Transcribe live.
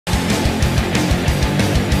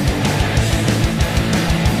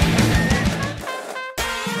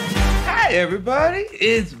everybody.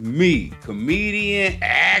 It's me, comedian,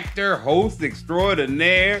 actor, host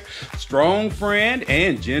extraordinaire, strong friend,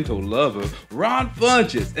 and gentle lover, Ron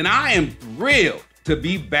Funches. And I am thrilled to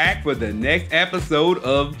be back for the next episode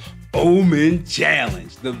of OMEN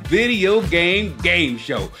Challenge, the video game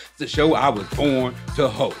show. It's a show I was born to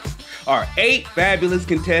host. Our 8 fabulous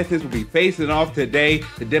contestants will be facing off today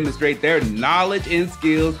to demonstrate their knowledge and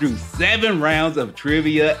skills through 7 rounds of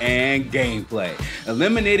trivia and gameplay,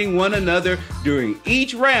 eliminating one another during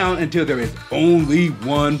each round until there is only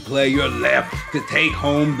one player left to take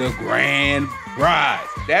home the grand prize.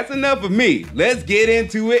 That's enough of me. Let's get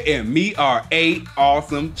into it and meet our 8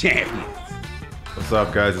 awesome champions. What's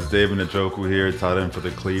up, guys? It's David Njoku here, tight end for the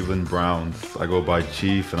Cleveland Browns. I go by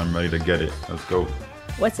Chief, and I'm ready to get it. Let's go.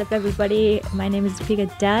 What's up, everybody? My name is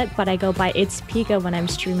Pika Dat, but I go by It's Pika when I'm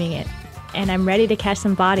streaming it. And I'm ready to catch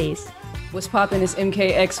some bodies. What's poppin' is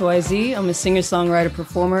MKXYZ. I'm a singer-songwriter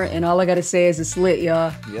performer, and all I gotta say is it's lit,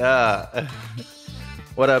 y'all. Yeah.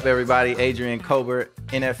 What up, everybody? Adrian Colbert,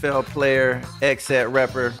 NFL player, ex-set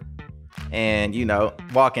rapper, and, you know,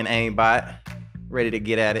 walking aimbot, ready to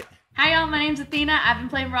get at it. Hi, y'all. My name's Athena. I've been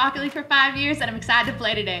playing Rocket League for 5 years, and I'm excited to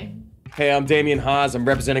play today. Hey, I'm Damian Haas. I'm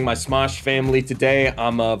representing my Smosh family today.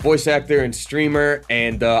 I'm a voice actor and streamer,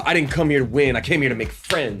 and I didn't come here to win. I came here to make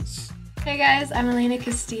friends. Hey guys, I'm Elena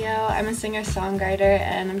Castillo. I'm a singer-songwriter,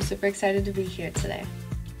 and I'm super excited to be here today.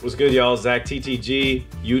 What's good, y'all? Zach TTG,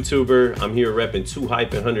 YouTuber. I'm here repping 2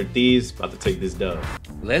 Hype and 100 Thieves, about to take this dub.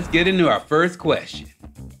 Let's get into our first question.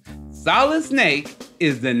 Solid Snake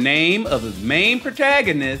is the name of the main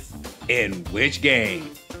protagonist in which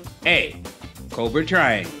game? A. Cobra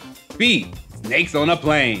Triangle. B. Snakes on a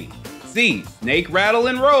Plane. C. Snake Rattle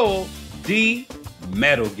and Roll. D.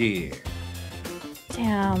 Metal Gear.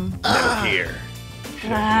 Damn. Metal Gear.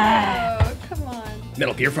 Oh, come on.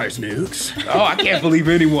 Metal Gear fires nukes. Oh, I can't believe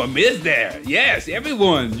anyone missed that. Yes,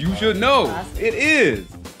 everyone, you should know. It is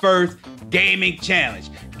first gaming challenge.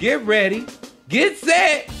 Get ready, get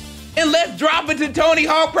set, and let's drop it to Tony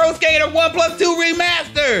Hawk Pro Skater 1+2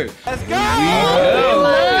 Remastered. Let's go!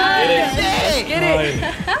 Get it.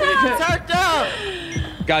 Turned up!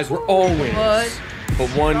 Guys, we're all winners. But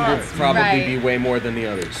one will probably Right. be way more than the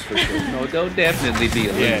others, for sure. No, they'll definitely be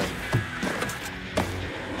a Yeah. loser.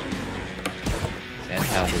 That's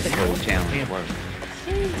how this whole challenge works.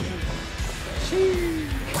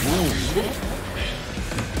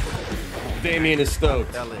 Damien is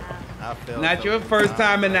stoked. I felt Not so. your first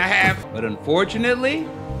time and a half, but unfortunately,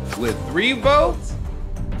 with 3 votes,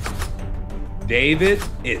 David,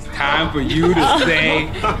 it's time for you to say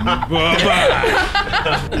bye-bye.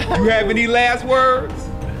 You have any last words?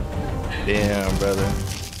 Damn, brother.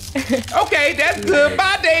 Okay, that's good.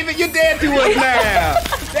 Bye, David. You're dead to us now.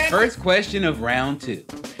 First question of round 2.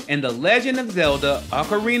 In The Legend of Zelda: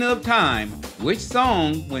 Ocarina of Time, which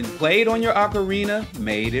song, when played on your ocarina,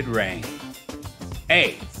 made it rain?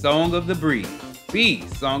 A. Song of the Breeze. B.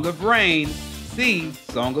 Song of Rain. C.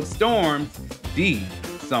 Song of Storms. D.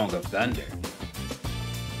 Song of Thunder.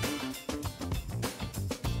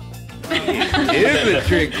 It is a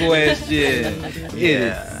trick question. It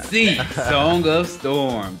is C. Song of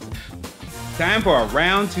Storms. Time for a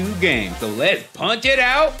round 2 game, so let's punch it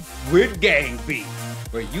out with Gang Beat,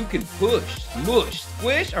 where you can push, smush,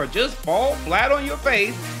 squish, or just fall flat on your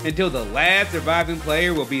face until the last surviving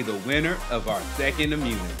player will be the winner of our second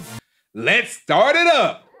immunity. Let's start it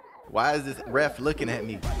up. Why is this ref looking at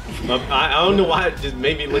me? I don't know why it just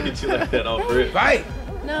made me look at you like that off rip. Fight.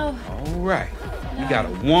 No. All right. You got a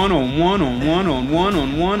one-on-one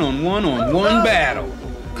battle.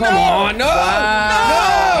 Come on, no! No!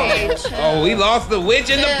 Oh, he lost the witch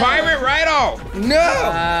and the pirate right off. No!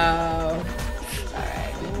 Wow. It's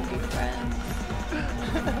alright, we will be friends.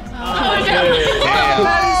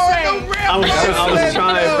 I was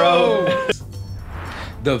trying, bro.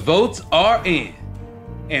 The votes are in.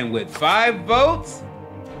 And with 5 votes,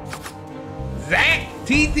 Zach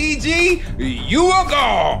TTG, you are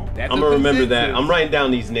gone. That's I'm a gonna remember that. consensus. I'm writing down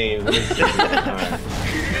these names. All right.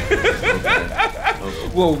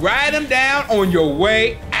 We'll write them down on your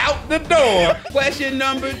way out the door. Question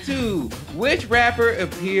number 2. Which rapper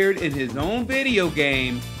appeared in his own video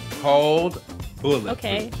game called Bulletproof?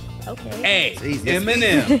 Okay. A. It's easy.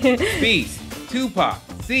 Eminem. B. Tupac.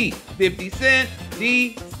 C. 50 Cent.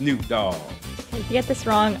 D. Snoop Dogg. If you get this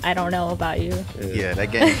wrong, I don't know about you. Yeah,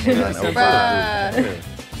 that game is done over.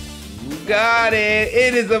 You got it.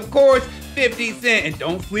 It is, of course, 50 50 Cent. And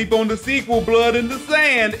don't sleep on the sequel, Blood in the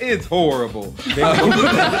Sand. It's horrible.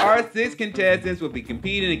 Our 6 contestants will be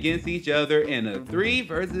competing against each other in a 3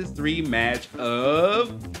 versus 3 match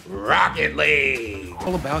of Rocket League.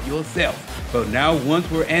 All about yourself. But now once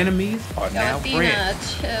we're enemies, are now Athena,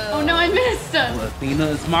 friends. chill. Oh no, I missed him. Will Athena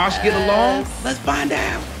and Smosh get along? Let's find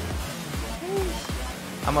out.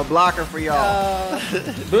 I'm a blocker for y'all.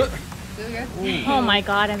 Oh my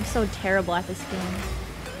god, I'm so terrible at this game.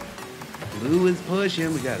 Blue is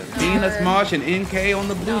pushing. We got Athena, Smosh, and NK on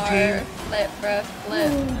the blue team. Flip, bro,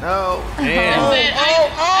 flip. No. And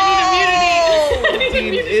I need team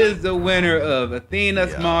immunity. is the winner of Athena,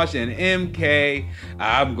 Smosh, and MK.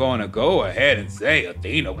 I'm gonna go ahead and say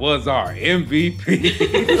Athena was our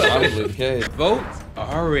MVP. Okay. Votes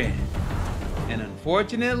are in. And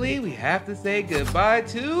unfortunately, we have to say goodbye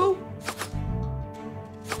to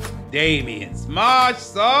Damien Smosh.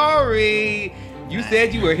 Sorry. You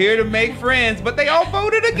said you were here to make friends, but they all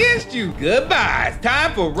voted against you. Goodbye. It's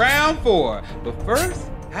time for round 4. But first,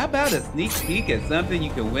 how about a sneak peek at something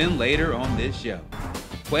you can win later on this show?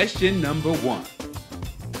 Question number 1.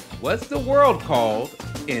 What's the world called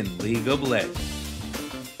in League of Legends?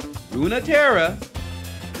 Runeterra,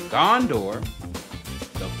 Gondor,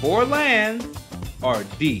 the 4 Lands, or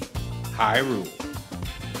D, Hyrule?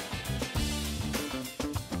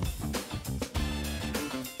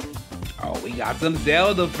 Oh, we got some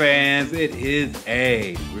Zelda fans. It is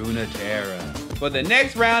A, Runeterra. For the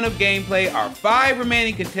next round of gameplay, our 5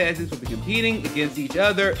 remaining contestants will be competing against each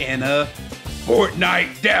other in a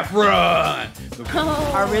Fortnite Death Run.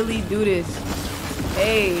 I really do this.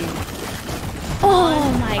 Hey.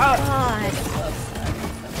 Oh my god.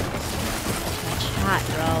 Chat,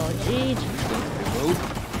 bro. GG.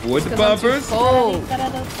 With the bumpers. Cold.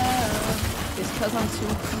 It's because I'm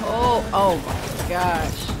too cold. Oh my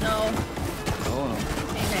gosh. No. Oh,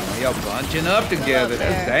 y'all bunching up together.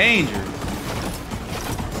 That's dangerous.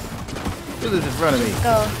 Who's this in front of me?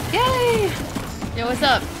 Go. Yay! Yo, what's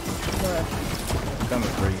up? I'm coming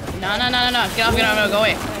for you. No. Get off, go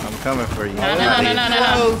away. I'm coming for you. No. It's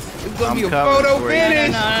gonna be a coming photo for you.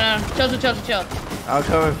 finish. No. Chill. I'm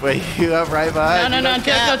coming for you. I'm right behind you. No.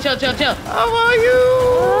 Chill. How are you?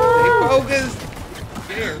 Stay focused.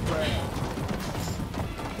 Scared, bro.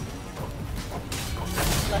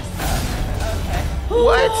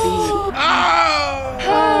 What? Oh!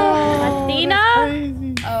 Athena?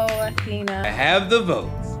 Oh, Athena. I have the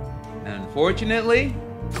votes. And unfortunately,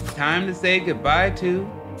 it's time to say goodbye to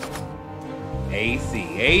AC.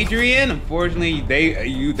 Adrian, unfortunately,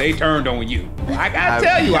 they turned on you. I gotta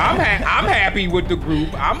tell you, I'm happy with the group.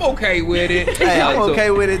 I'm okay with it. Hey, I'm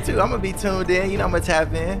okay with it too. I'm gonna be tuned in. You know, I'm gonna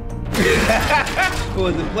tap in. It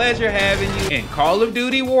was a pleasure having you. In Call of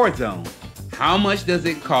Duty Warzone, how much does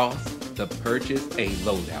it cost to purchase a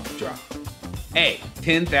loadout drop? A,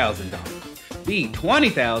 $10,000. B,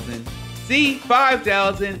 $20,000. C,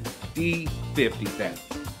 $5,000. D, $50,000.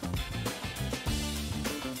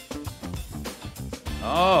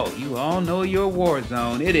 Oh, you all know your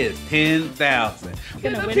Warzone. It is $10,000.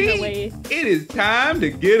 Gonna win the way. It is time to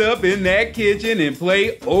get up in that kitchen and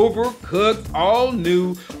play Overcooked All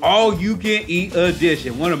New, All You Can Eat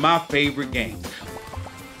Edition. One of my favorite games.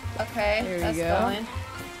 Okay, There we that's go. going.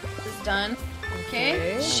 This is done.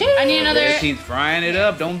 Okay. Okay. I need another. She's frying it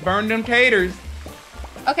up. Don't burn them taters.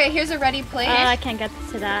 Okay, here's a ready plate. I can't get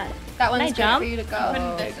to that. that Can I one's good jump? for you to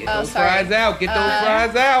go. Get Oh, those sorry. fries out. Get those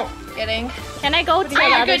fries out. Getting. Can I go to the you're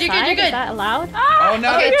other good, you're good, side? you're good. Is that allowed? Oh,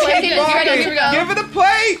 no. Okay, Keep here we go, walking. here we go. Give it a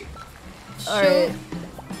plate. All right.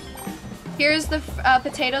 Here's the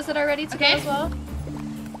potatoes that are ready to go as well.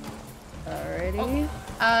 Alrighty.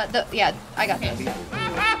 Yeah, I got those.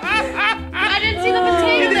 I didn't see the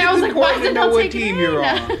potatoes. I was like, why is it know not what taking team in? you're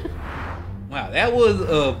on. Wow, that was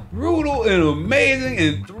a brutal and amazing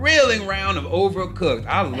and thrilling round of Overcooked.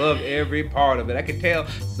 I loved every part of it. I can tell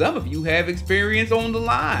some of you have experience on the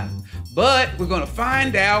line. But we're going to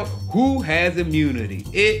find out who has immunity.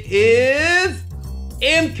 It is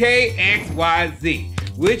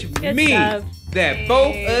MKXYZ, which Good means stuff. that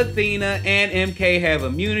both Athena and MK have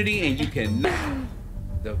immunity and you can.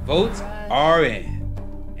 The votes are in.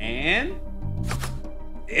 And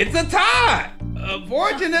it's a tie.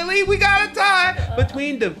 Unfortunately, we got a tie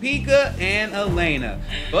between Dapika and Elena.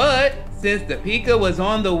 But since Dapika was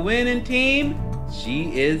on the winning team,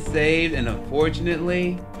 she is saved. And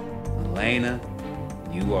unfortunately, Elena,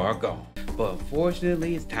 you are gone. But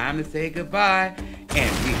unfortunately, it's time to say goodbye.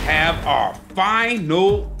 And we have our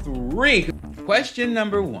final 3. Question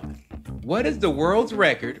number 1. What is the world's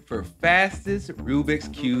record for fastest Rubik's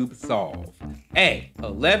Cube solve? A,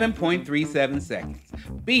 11.37 seconds.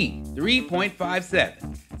 B,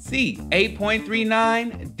 3.57. C,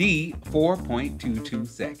 8.39, D, 4.22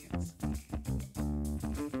 seconds.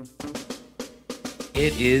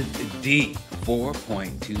 It is D,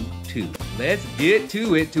 4.22. Let's get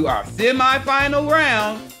to it, to our semifinal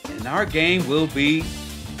round, and our game will be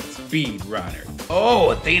Speed Runner. Oh,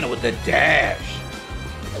 Athena with the dash.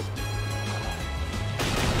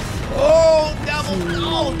 Oh, double,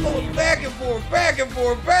 going back and forth, back and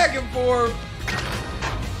forth, back and forth.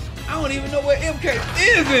 I don't even know where MK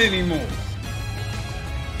is anymore.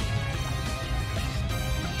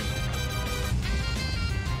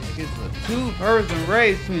 It's a two-person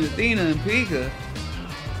race between Athena and Pika.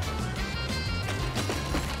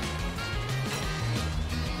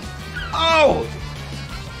 Oh!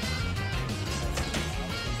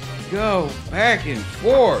 Go back and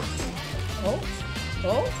forth. Oh.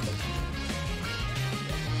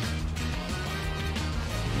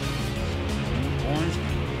 Orange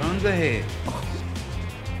runs ahead.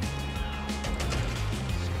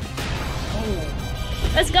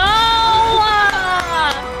 Let's go!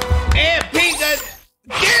 And Pika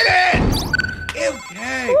did it!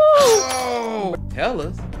 Okay. Oh. Tell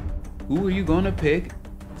us, who are you gonna pick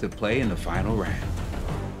to play in the final round?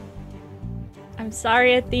 I'm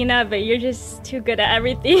sorry, Athena, but you're just too good at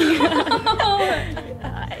everything.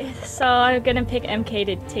 So I'm gonna pick MK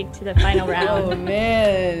to take to the final round. Oh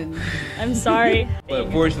man. I'm sorry. But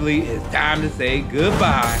unfortunately, it's time to say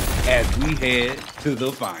goodbye as we head to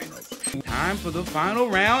the finals. Time for the final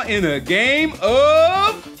round in a game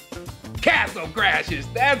of Castle Crashers.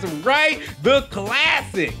 That's right, the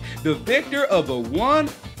classic. The victor of the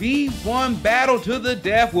 1v1 battle to the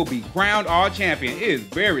death will be crowned our champion. It is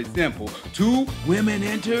very simple. 2 women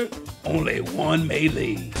enter, only 1 may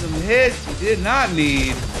lead. Some hits you did not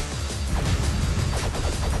need.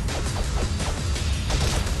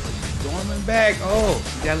 Storming back. Oh,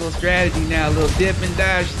 she got a little strategy now, a little dip and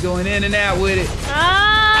dive. She's going in and out with it.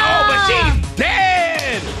 Oh, but she's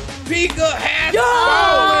dead! Pika has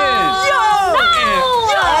fallen!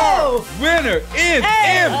 Our winner is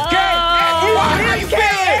MK!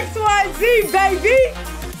 MKXYZ, baby!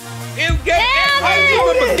 MKXYZ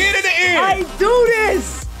from beginning to end!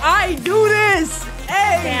 I do this!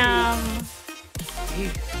 Hey! Damn.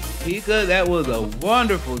 Pika, that was a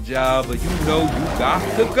wonderful job, but you know you got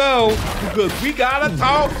to go because we gotta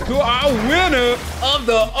talk to our winner of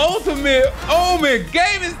the ultimate OMEN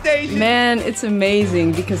gaming station. Man, it's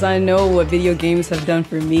amazing because I know what video games have done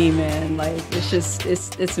for me, man. Like,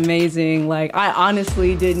 it's amazing. Like, I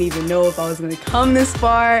honestly didn't even know if I was gonna come this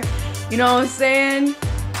far. You know what I'm saying?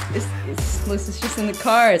 It's just in the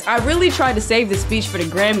cards. I really tried to save this speech for the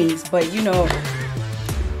Grammys, but you know,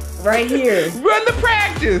 right here. Run the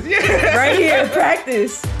practice, yeah. Right here,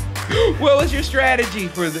 practice. What was your strategy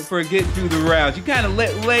for getting through the rounds? You kind of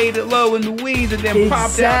laid it low in the weeds and then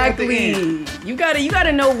popped out at the end. You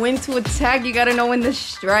gotta know when to attack. You gotta know when to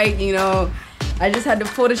strike. You know, I just had to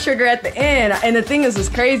pull the trigger at the end. And the thing is, what's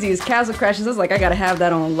crazy is Castle Crashers. I was like, I gotta have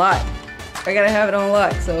that on lock. I gotta have it on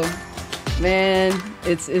lock. So, man,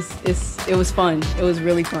 it was fun. It was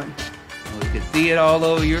really fun. You can see it all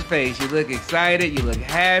over your face. You look excited, you look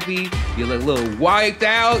happy, you look a little wiped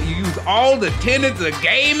out, you use all the tenets of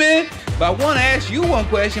gaming. But I want to ask you one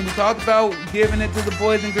question. We talked about giving it to the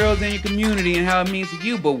boys and girls in your community and how it means to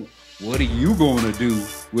you, but what are you going to do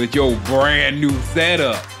with your brand new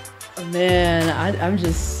setup? Man, I'm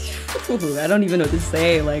just, I don't even know what to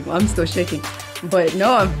say. Like, I'm still shaking. But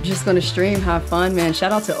no, I'm just gonna stream, have fun, man.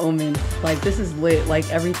 Shout out to OMEN. Like, this is lit. Like,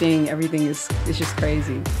 everything is just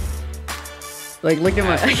crazy. Like, look at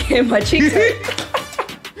my cheeks hurt. My cheeks hurt.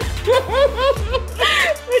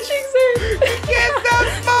 You can't stop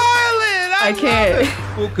smiling. I can't.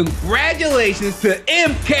 Well, congratulations to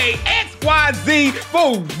MKXYZ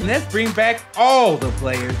for let's bring back all the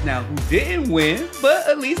players now who didn't win, but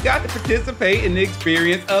at least got to participate in the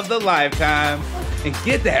experience of the lifetime and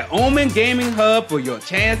get that OMEN Gaming Hub for your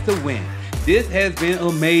chance to win. This has been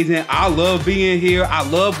amazing. I love being here. I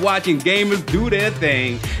love watching gamers do their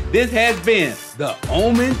thing. This has been the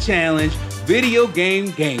OMEN Challenge video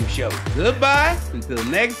game show. Goodbye. Until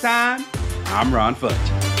next time, I'm Ron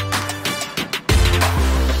Funches.